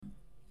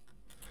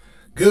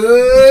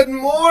Good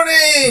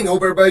morning!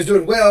 Hope everybody's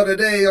doing well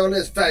today on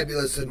this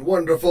fabulous and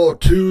wonderful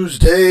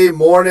Tuesday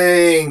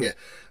morning.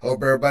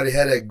 Hope everybody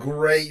had a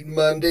great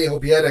Monday.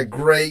 Hope you had a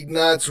great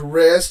night's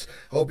rest.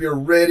 Hope you're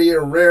ready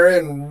and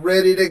raring and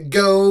ready to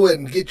go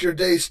and get your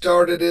day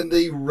started in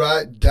the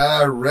right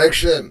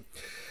direction.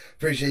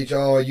 Appreciate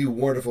all you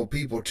wonderful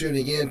people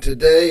tuning in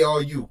today,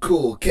 all you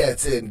cool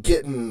cats and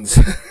kittens.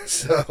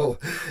 So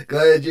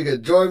glad you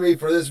could join me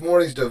for this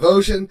morning's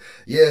devotion.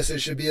 Yes, it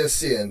should be a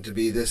sin to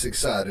be this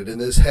excited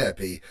and this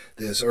happy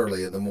this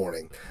early in the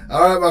morning.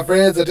 All right, my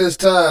friends, at this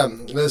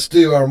time, let's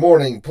do our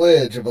morning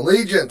pledge of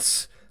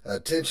allegiance.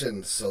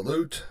 Attention,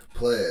 salute,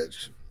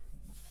 pledge.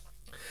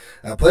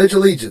 I pledge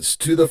allegiance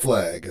to the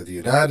flag of the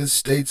United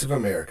States of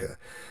America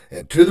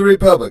and to the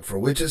republic for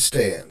which it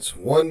stands,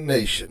 one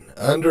nation,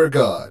 under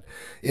God,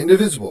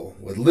 indivisible,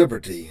 with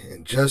liberty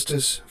and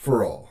justice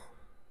for all.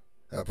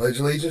 I pledge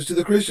allegiance to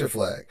the Christian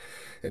flag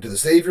and to the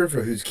Savior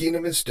for whose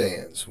kingdom it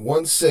stands,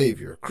 one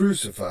Savior,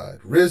 crucified,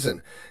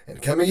 risen,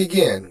 and coming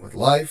again with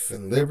life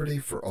and liberty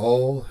for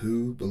all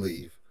who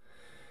believe.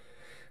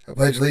 I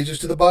pledge allegiance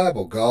to the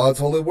Bible, God's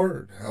holy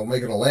word. I will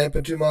make it a lamp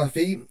unto my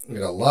feet and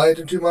a light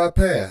unto my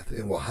path,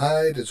 and will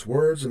hide its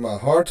words in my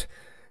heart,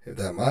 that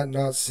I might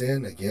not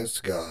sin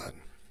against God.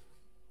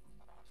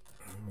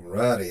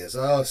 Alrighty, as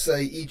I'll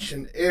say each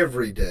and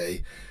every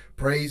day,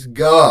 praise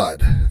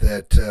God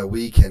that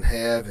we can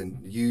have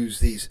and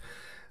use these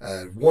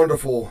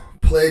wonderful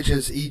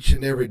pledges each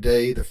and every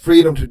day, the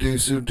freedom to do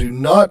so. Do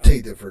not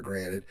take them for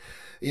granted.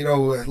 You know,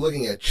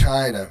 looking at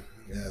China,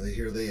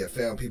 they have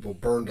found people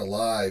burned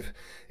alive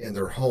in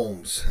their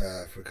homes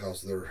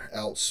because of their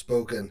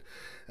outspoken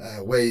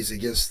ways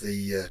against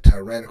the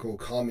tyrannical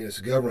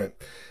communist government.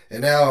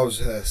 And now I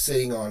was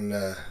seeing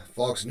on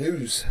Fox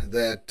News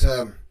that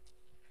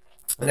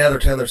now they're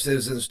telling their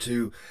citizens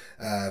to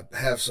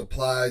have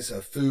supplies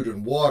of food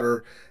and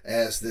water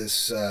as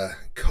this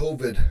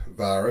COVID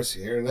virus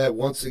here, and that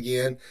once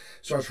again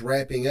starts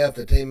ramping up,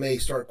 that they may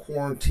start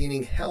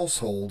quarantining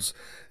households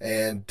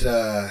and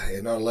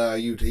not allow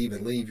you to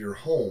even leave your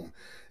home.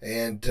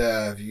 And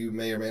you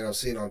may or may not have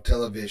seen on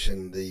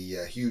television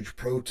the huge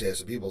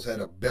protests, and people's had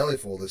a belly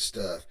full of this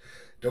stuff.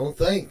 Don't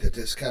think that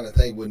this kind of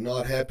thing would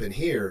not happen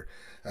here.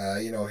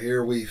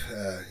 Here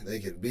they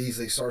could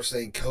easily start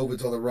saying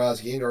COVID's on the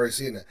rise again. You're already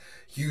seeing a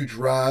huge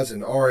rise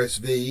in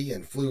RSV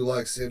and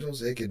flu-like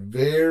symptoms. It could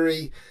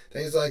vary,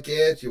 things like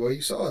that. Well,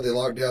 you saw they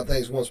locked down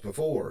things once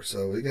before,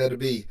 so we got to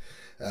be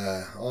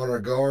on our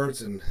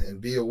guards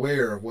and be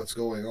aware of what's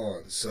going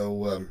on.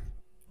 So,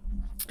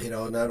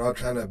 not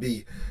trying to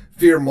be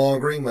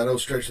fear-mongering by no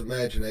stretch of the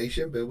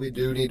imagination, but we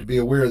do need to be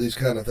aware of these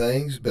kind of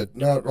things. But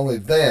not only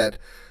that,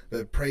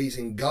 but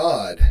praising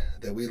God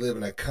that we live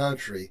in a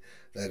country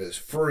that is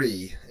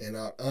free and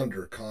not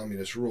under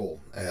communist rule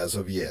as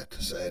of yet,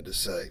 sad to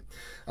say.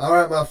 All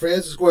right, my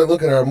friends, let's go ahead and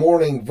look at our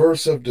morning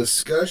verse of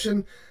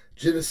discussion,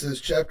 Genesis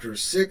chapter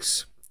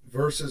 6,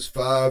 verses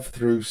 5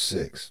 through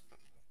 6.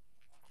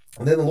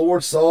 And then the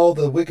Lord saw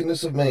the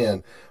wickedness of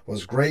man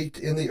was great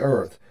in the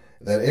earth,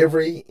 that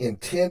every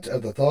intent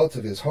of the thoughts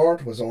of his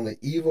heart was only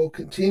evil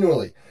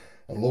continually.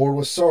 And the Lord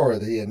was sorry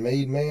that he had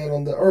made man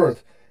on the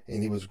earth,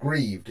 and he was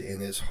grieved in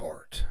his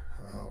heart.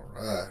 All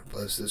right,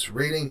 bless this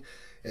reading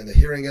and the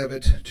hearing of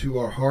it to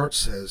our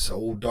hearts, as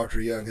old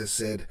Dr. Young has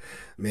said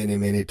many,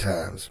 many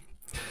times.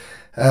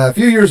 A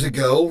few years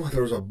ago,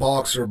 there was a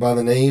boxer by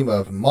the name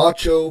of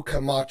Macho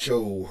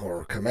Camacho,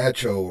 or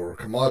Camacho, or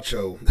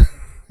Camacho.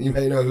 You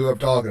may know who I'm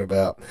talking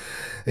about.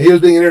 He was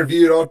being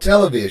interviewed on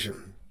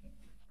television.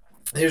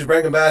 He was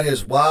bragging about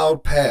his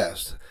wild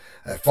past.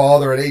 A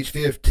father at age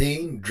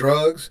 15,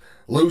 drugs,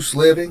 loose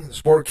living. The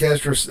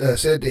sportcaster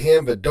said to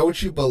him, "But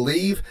don't you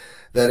believe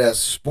that as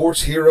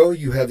sports hero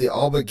you have the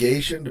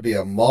obligation to be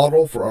a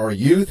model for our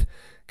youth?"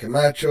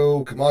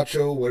 Camacho,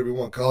 whatever you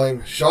want to call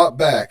him, shot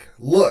back,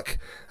 "Look,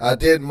 I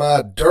did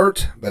my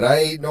dirt, but I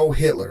ain't no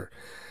Hitler."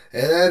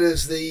 And that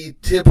is the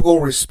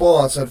typical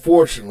response,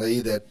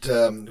 unfortunately,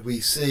 that we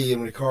see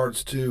in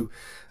regards to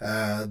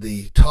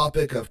the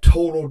topic of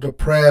total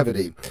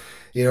depravity.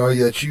 You know,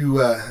 that you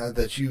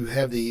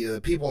have the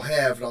people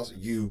have, and also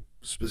you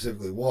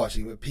specifically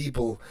watching, but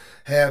people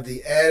have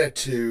the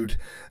attitude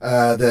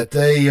that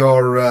they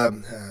are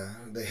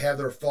they have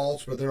their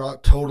faults, but they're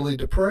not totally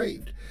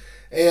depraved.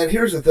 And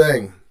here's the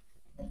thing.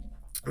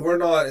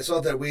 It's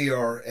not that we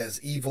are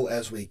as evil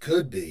as we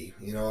could be.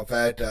 You know, in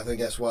fact, I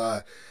think that's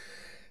why,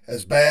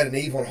 as bad and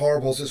evil and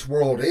horrible as this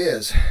world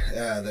is,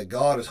 that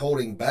God is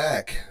holding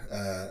back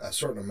a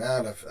certain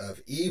amount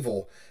of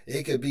evil.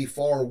 It could be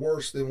far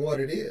worse than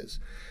what it is.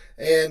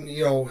 And,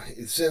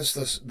 since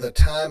the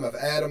time of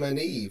Adam and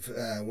Eve,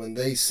 when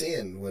they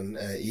sinned, when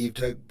Eve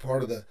took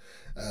part of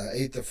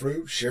ate the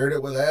fruit, shared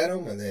it with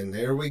Adam, and then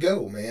there we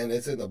go, man.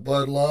 It's in the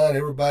bloodline.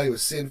 Everybody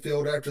was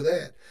sin-filled after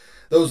that.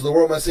 Those of the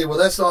world might say, well,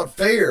 that's not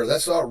fair.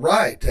 That's not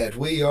right. That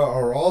we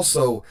are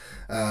also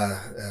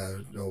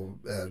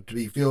to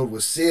be filled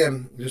with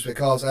sin just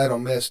because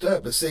Adam messed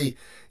up. But see,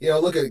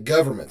 look at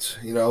governments.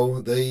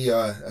 They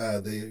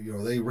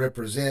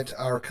represent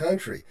our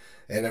country.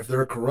 And if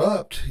they're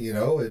corrupt,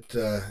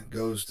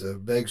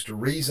 it begs to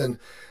reason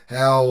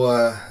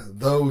how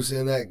those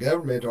in that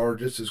government are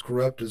just as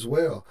corrupt as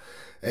well.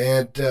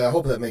 And I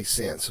hope that makes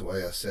sense the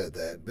way I said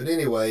that. But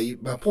anyway,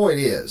 my point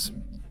is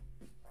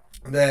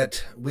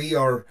that we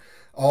are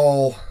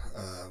all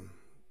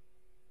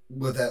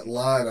with that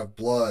line of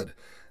blood.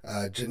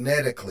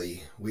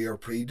 Genetically, we are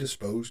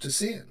predisposed to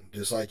sin,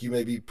 just like you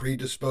may be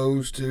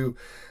predisposed to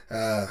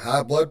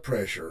high blood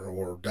pressure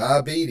or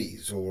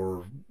diabetes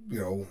or,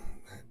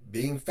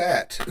 being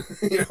fat,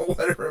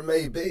 whatever it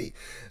may be.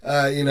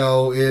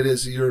 It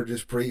is,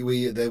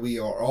 we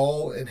are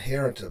all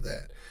inherent of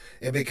that.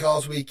 And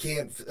because we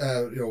can't,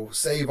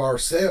 save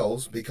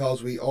ourselves,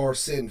 because we are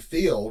sin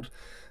filled,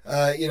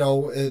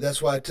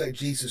 that's why it took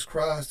Jesus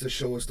Christ to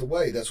show us the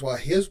way. That's why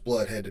his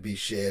blood had to be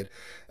shed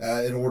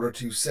in order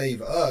to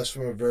save us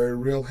from a very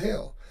real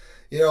hell.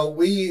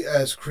 We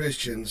as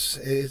Christians,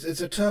 it's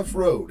a tough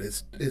road.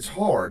 It's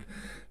hard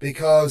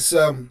because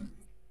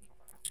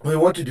we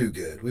want to do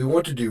good. We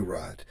want to do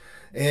right.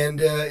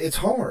 And it's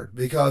hard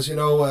because,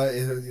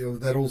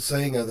 that old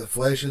saying, the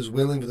flesh is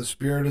willing, but the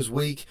spirit is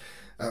weak.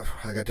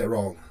 I got that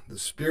wrong. The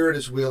spirit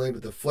is willing,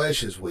 but the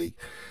flesh is weak.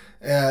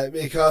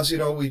 Because,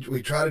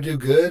 we try to do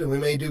good, and we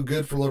may do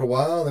good for a little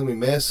while, and then we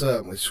mess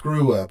up, and we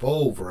screw up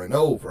over and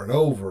over and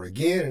over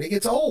again, and it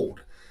gets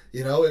old.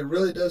 It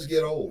really does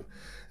get old.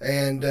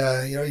 And,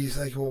 you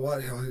think, well,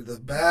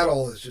 the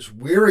battle is just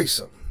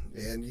wearisome.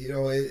 And,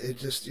 it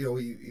just,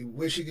 you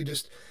wish you could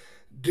just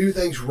do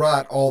things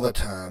right all the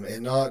time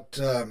and not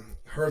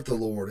hurt the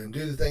Lord and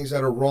do the things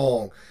that are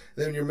wrong.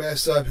 Then you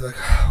mess up, you're like,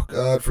 oh,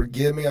 God,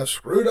 forgive me, I've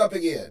screwed up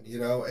again.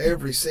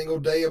 Every single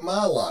day of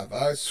my life,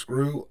 I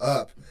screw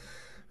up.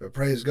 But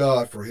praise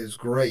God for his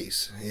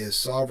grace, his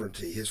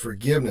sovereignty, his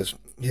forgiveness,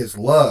 his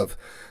love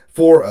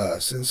for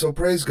us. And so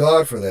praise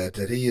God for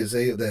that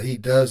he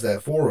does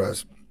that for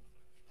us.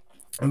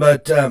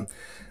 But I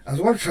was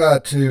going to try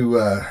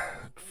to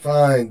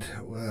find,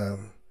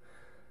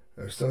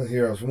 there's something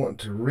here I was wanting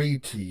to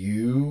read to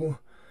you.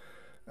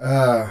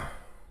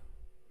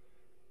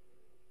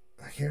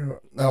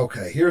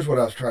 Okay, here's what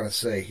I was trying to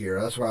say here.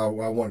 That's why I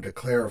wanted to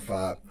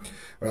clarify when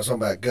I was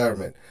talking about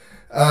government.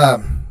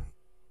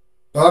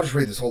 I'll just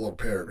read this whole little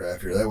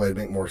paragraph here. That way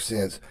it'll make more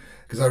sense.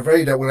 Because I'm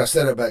afraid that when I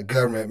said about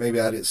government, maybe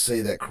I didn't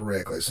say that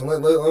correctly. So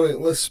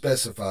let's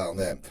specify on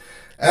that.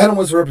 Adam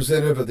was a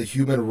representative of the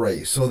human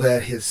race, so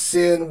that his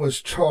sin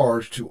was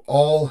charged to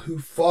all who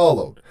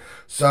followed.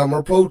 Some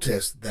were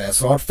protest.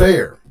 That's not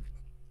fair.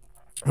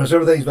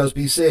 Several things must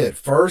be said.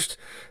 First,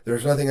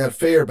 there's nothing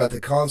unfair about the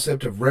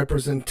concept of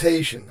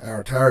representation. Our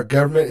entire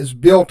government is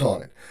built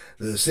on it.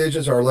 The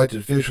decisions our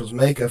elected officials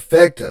make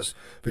affect us,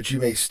 but you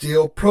may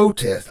still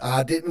protest.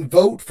 I didn't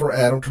vote for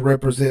Adam to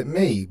represent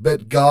me,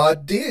 but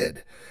God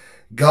did.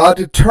 God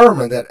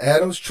determined that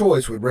Adam's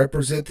choice would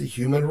represent the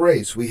human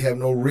race. We have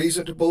no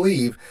reason to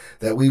believe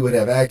that we would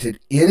have acted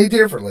any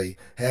differently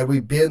had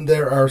we been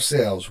there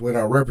ourselves. When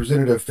our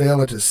representative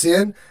fell into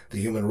sin, the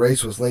human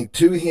race was linked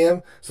to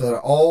him, so that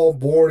all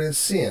born in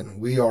sin.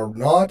 We are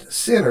not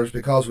sinners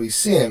because we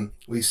sin.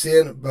 We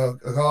sin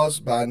because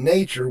by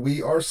nature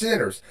we are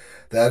sinners.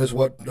 That is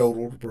what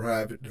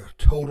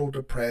total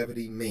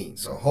depravity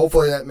means. So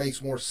hopefully that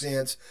makes more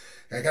sense.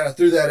 I kind of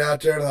threw that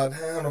out there and I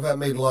thought, I don't know if that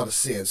made a lot of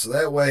sense. So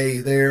that way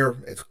there,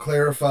 it's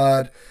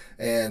clarified,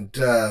 and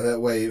that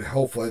way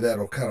hopefully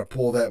that'll kind of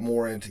pull that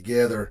more in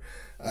together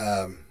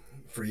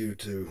for you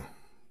to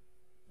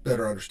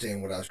better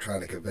understand what I was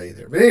trying to convey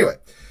there. But anyway,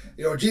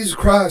 Jesus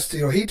Christ,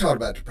 he taught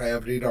about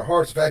depravity in our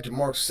hearts. In fact, in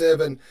Mark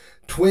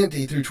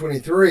 7:20 through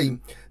 23,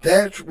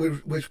 that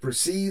which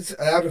proceeds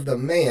out of the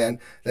man,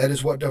 that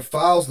is what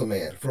defiles the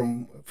man.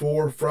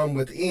 For from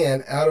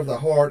within, out of the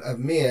heart of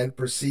men,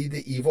 proceed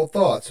the evil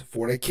thoughts,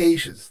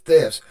 fornications,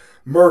 thefts,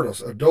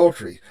 murders,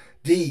 adultery,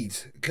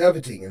 deeds,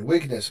 coveting, and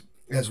wickedness,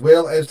 as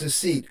well as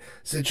deceit,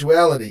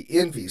 sensuality,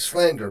 envy,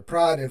 slander,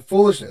 pride, and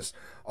foolishness.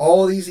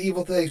 All these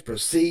evil things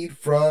proceed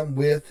from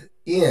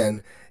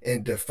within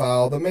and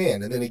defile the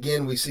man. And then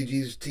again, we see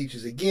Jesus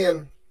teaches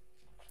again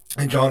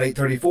in John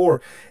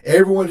 8:34,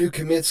 everyone who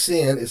commits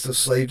sin is the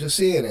slave to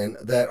sin, and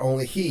that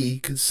only he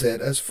could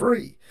set us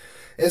free.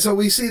 And so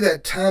we see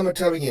that time and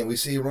time again. We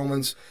see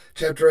Romans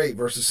chapter 8,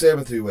 verses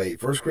 7 through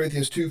 8, 1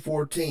 Corinthians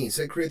 2:14,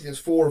 2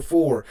 Corinthians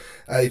 4:4,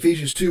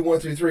 Ephesians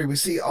 2:1 through 3. We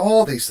see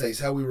all these things,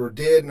 how we were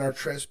dead in our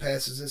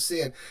trespasses and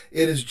sin.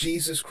 It is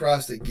Jesus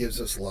Christ that gives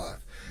us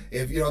life.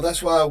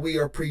 That's why we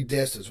are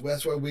predestined.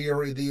 That's why we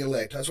are the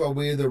elect. That's why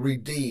we are the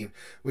redeemed.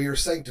 We are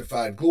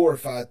sanctified,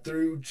 glorified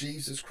through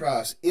Jesus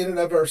Christ. In and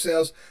of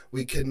ourselves,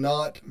 we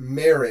cannot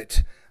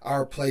merit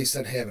our place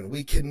in heaven.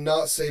 We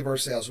cannot save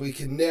ourselves. We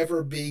can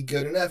never be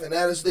good enough. And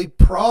that is the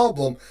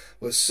problem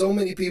with so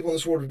many people in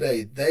this world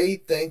today. They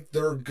think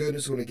their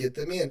goodness is going to get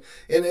them in.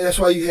 And that's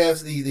why you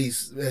have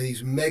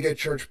these mega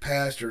church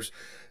pastors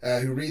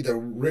who read the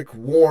Rick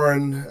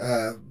Warren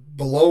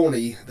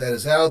baloney that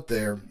is out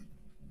there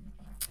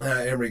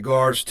in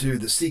regards to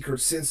the seeker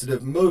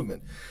sensitive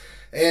movement.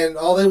 And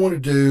all they want to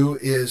do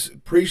is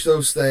preach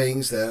those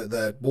things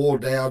that boil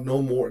down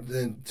no more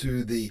than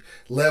to the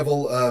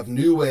level of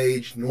New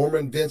Age,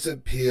 Norman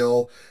Vincent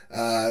Peale,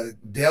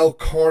 Dale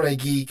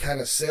Carnegie kind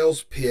of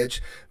sales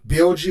pitch,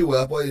 builds you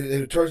up.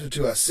 It turns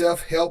into a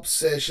self-help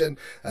session,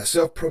 a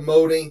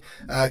self-promoting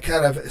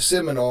kind of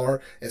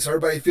seminar, and so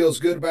everybody feels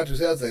good about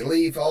themselves. They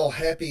leave all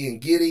happy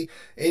and giddy,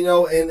 and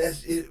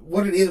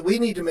what it is. We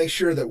need to make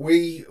sure that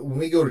when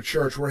we go to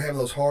church, we're having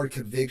those hard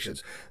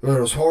convictions,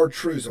 those hard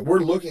truths, that we're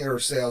looking at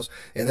ourselves,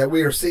 and that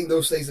we are seeing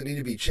those things that need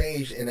to be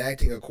changed and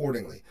acting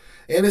accordingly.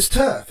 And it's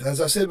tough, as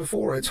I said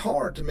before. It's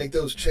hard to make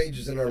those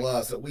changes in our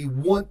lives that we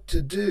want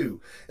to do,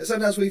 and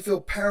sometimes we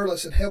feel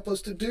powerless and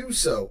helpless to do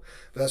so.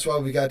 But that's why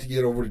we got to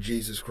get over to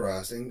Jesus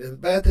Christ. And the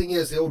bad thing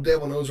is, the old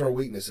devil knows our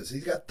weaknesses.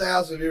 He's got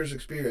thousands of years'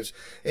 experience,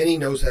 and he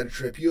knows how to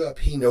trip you up.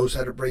 He knows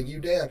how to bring you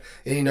down,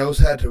 and he knows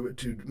how to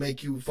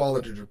make you fall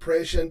into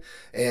depression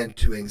and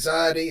to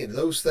anxiety and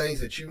those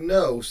things that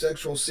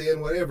sexual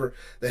sin, whatever,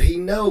 that he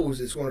knows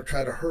is going to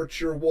try to hurt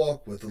your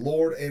walk with the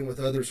Lord and with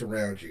others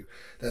around you.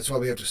 That's why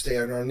we have to stay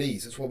on our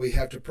knees. That's why we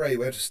have to pray.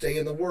 We have to stay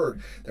in the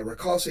Word. That we're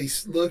constantly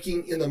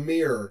looking in the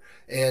mirror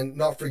and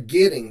not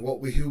forgetting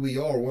who we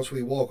are once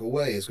we walk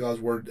away, as God's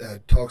Word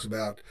talks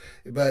about,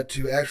 but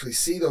to actually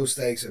see those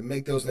things and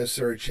make those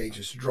necessary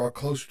changes to draw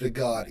closer to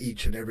God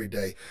each and every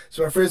day.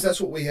 So, my friends,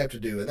 that's what we have to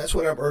do, and that's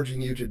what I'm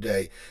urging you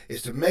today,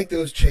 is to make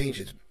those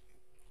changes.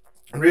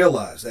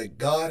 Realize that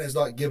God has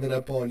not given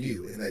up on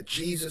you, and that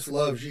Jesus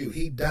loves you.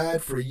 He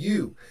died for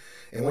you.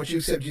 And once you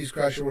accept Jesus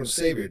Christ, your Lord and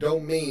Savior,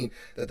 don't mean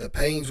that the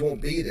pains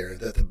won't be there,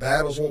 that the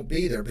battles won't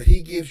be there, but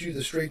he gives you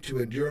the strength to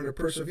endure and to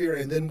persevere,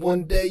 and then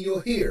one day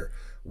you'll hear,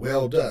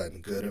 "Well done,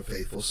 good and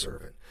faithful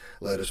servant."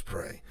 Let us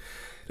pray.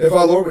 Dear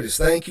Father, Lord, we just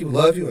thank you,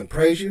 love you, and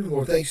praise you.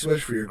 Lord, thank you so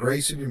much for your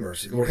grace and your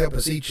mercy. Lord, help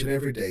us each and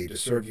every day to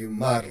serve you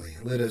mightily.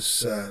 Let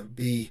us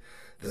be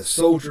the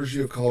soldiers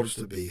you have called us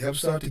to be. Help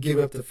us not to give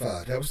up the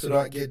fight. Help us to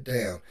not get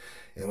down.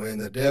 And when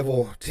the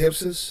devil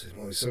tempts us,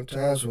 and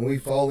sometimes when we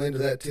fall into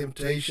that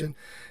temptation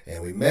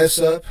and we mess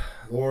up,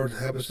 Lord,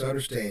 help us to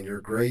understand your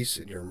grace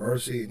and your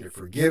mercy and your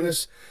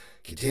forgiveness.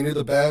 Continue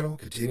the battle,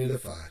 continue the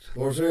fight.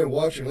 Lord, if there's anyone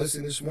watching and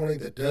listening this morning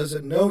that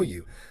doesn't know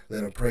you,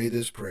 let them pray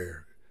this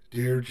prayer.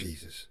 Dear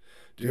Jesus,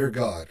 dear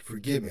God,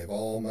 forgive me of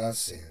all my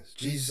sins.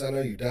 Jesus, I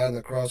know you died on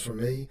the cross for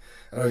me.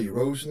 I know you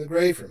rose from the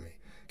grave for me.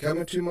 Come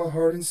into my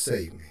heart and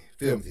save me.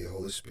 Fill me with the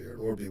Holy Spirit.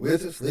 Lord, be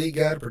with us, lead,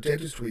 guide, and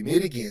protect us till we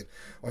meet again.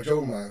 Watch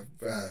over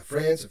my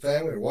friends and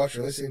family who are watching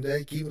and listening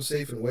today. Keep them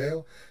safe and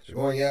well as they're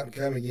going out and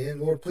coming in.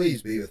 Lord,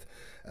 please be with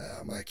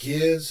my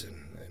kids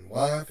and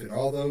wife and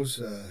all those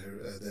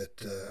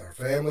that are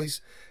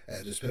families.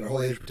 Just spend a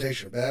holy edge of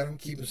protection about them.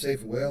 Keep them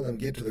safe and well. Let them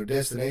get to their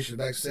destination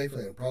back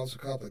safely and problems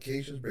and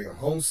complications. Bring them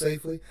home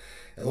safely.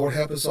 And Lord,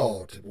 help us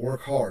all to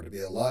work hard, to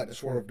be a light in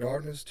a world of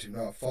darkness, to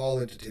not fall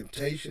into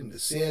temptation, to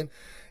sin,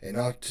 and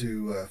not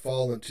to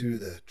fall into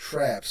the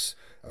traps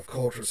of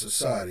cultural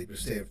society, but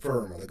stand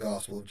firm on the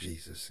gospel of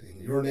Jesus.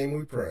 In your name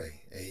we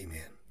pray.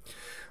 Amen.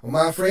 Well,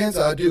 my friends,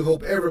 I do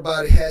hope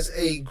everybody has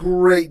a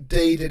great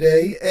day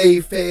today,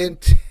 a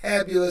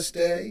fantabulous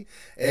day.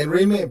 And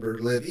remember,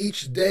 live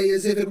each day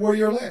as if it were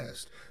your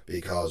last,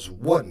 because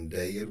one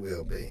day it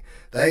will be.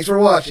 Thanks for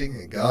watching,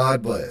 and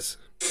God bless.